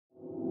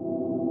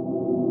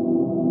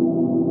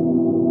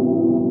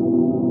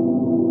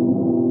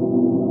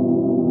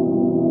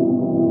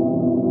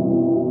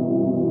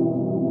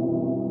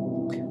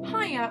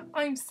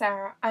name's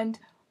Sarah and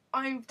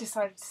I've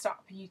decided to start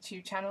up a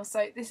YouTube channel,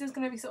 so this is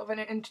going to be sort of an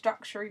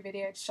introductory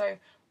video to show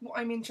what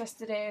I'm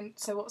interested in,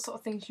 so what sort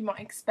of things you might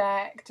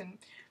expect and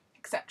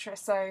etc.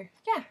 So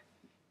yeah.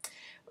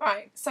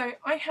 Right, so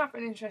I have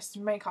an interest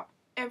in makeup,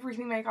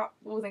 everything makeup,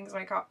 all things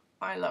makeup,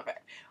 I love it.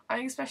 I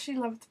especially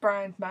love the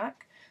brand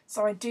MAC,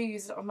 so I do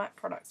use a lot of MAC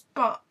products,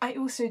 but I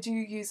also do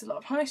use a lot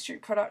of high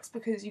street products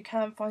because you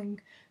can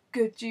find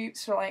good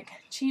dupes for like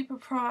cheaper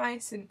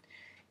price, and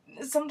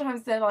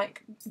sometimes they're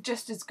like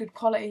just as good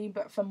quality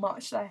but for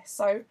much less,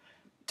 so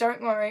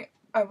don't worry,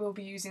 I will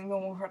be using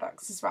normal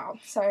products as well.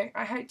 So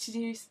I hope to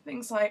do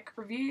things like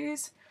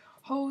reviews,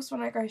 hauls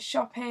when I go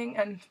shopping,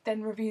 and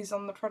then reviews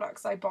on the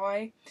products I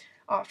buy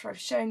after I've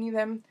shown you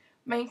them,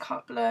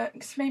 makeup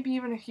looks, maybe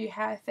even a few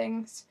hair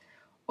things,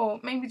 or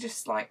maybe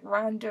just like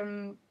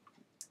random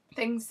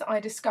things that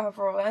I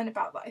discover or learn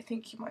about that I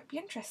think you might be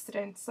interested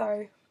in.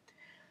 So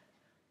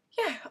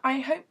yeah, I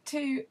hope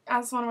to,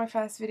 as one of my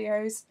first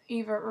videos,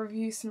 either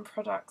review some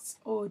products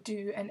or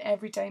do an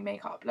everyday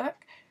makeup look.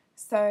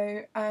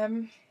 So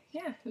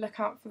yeah, look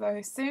out for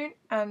those soon,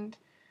 and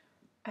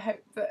I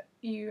hope that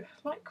you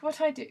like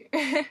what I do.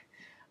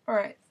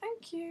 Alright,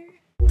 thank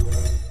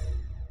you.